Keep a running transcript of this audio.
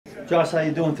Josh, how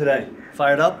you doing today?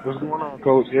 Fired up? What's going on,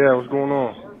 Coach? Yeah, what's going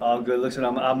on? Oh, good. Listen,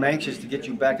 I'm anxious to get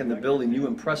you back in the building. You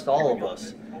impressed all of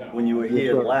us when you were Yes,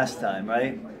 here the sir. last time,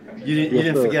 right? You Yes,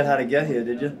 didn't sir. forget how to get here,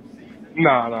 did you?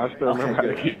 Nah, I still Okay, remember how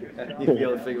to good. get. You'll be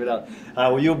able to figure it out.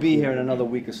 Well, you'll be here in another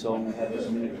week or so, and we'll have this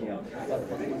mini camp.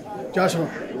 Joshua,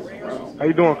 How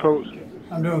you doing, Coach?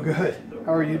 I'm doing good.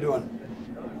 How are you doing?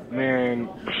 Man,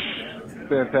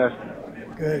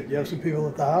 fantastic. Good. You have some people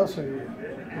at the house, or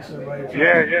just everybody?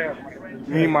 Yeah.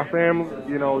 Me and my family,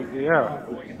 yeah.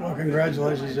 Well,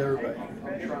 congratulations to everybody.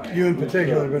 You in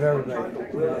particular, but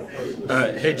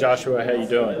everybody. Hey Joshua, how you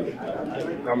doing?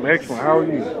 I'm excellent. How are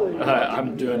you?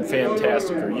 I'm doing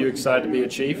fantastic. Are you excited to be a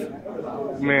Chief?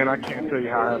 Man, I can't tell you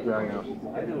how happy I am.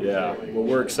 Yeah, well,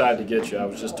 we're excited to get you. I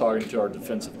was just talking to our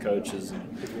defensive coaches,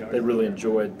 and they really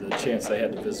enjoyed the chance they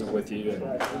had to visit with you, and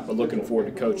are looking forward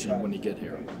to coaching you when you get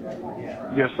here.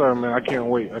 Yes, sir, man. I can't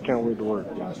wait. I can't wait to work.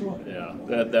 Yeah,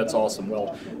 that's awesome.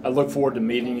 Well, I look forward to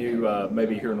meeting you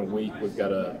maybe here in a week. We've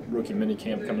got a rookie mini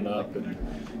camp coming up, and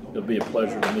it'll be a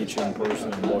pleasure to meet you in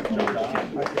person and welcome you to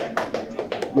camp.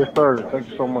 Yes, sir. Thank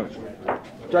you so much.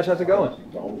 Josh, how's it going?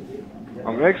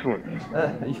 I'm excellent.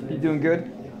 You doing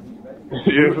good?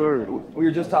 Yes, sir. We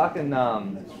were just talking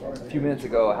a few minutes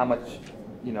ago how much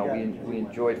we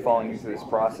enjoyed following you through this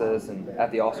process and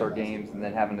at the All-Star games, and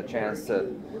then having the chance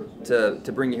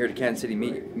to bring you here to Kansas City,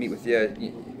 meet with you.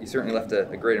 You certainly left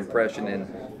a great impression. And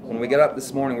when we got up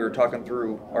this morning, we were talking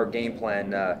through our game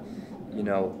plan.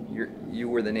 You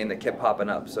were the name that kept popping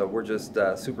up, so we're just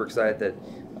super excited that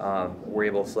we're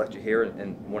able to select you here,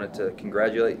 and wanted to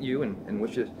congratulate you and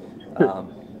wish you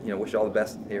wish you all the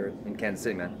best here in Kansas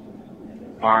City, man.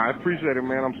 All right, I appreciate it,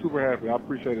 man. I'm super happy. I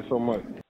appreciate it so much.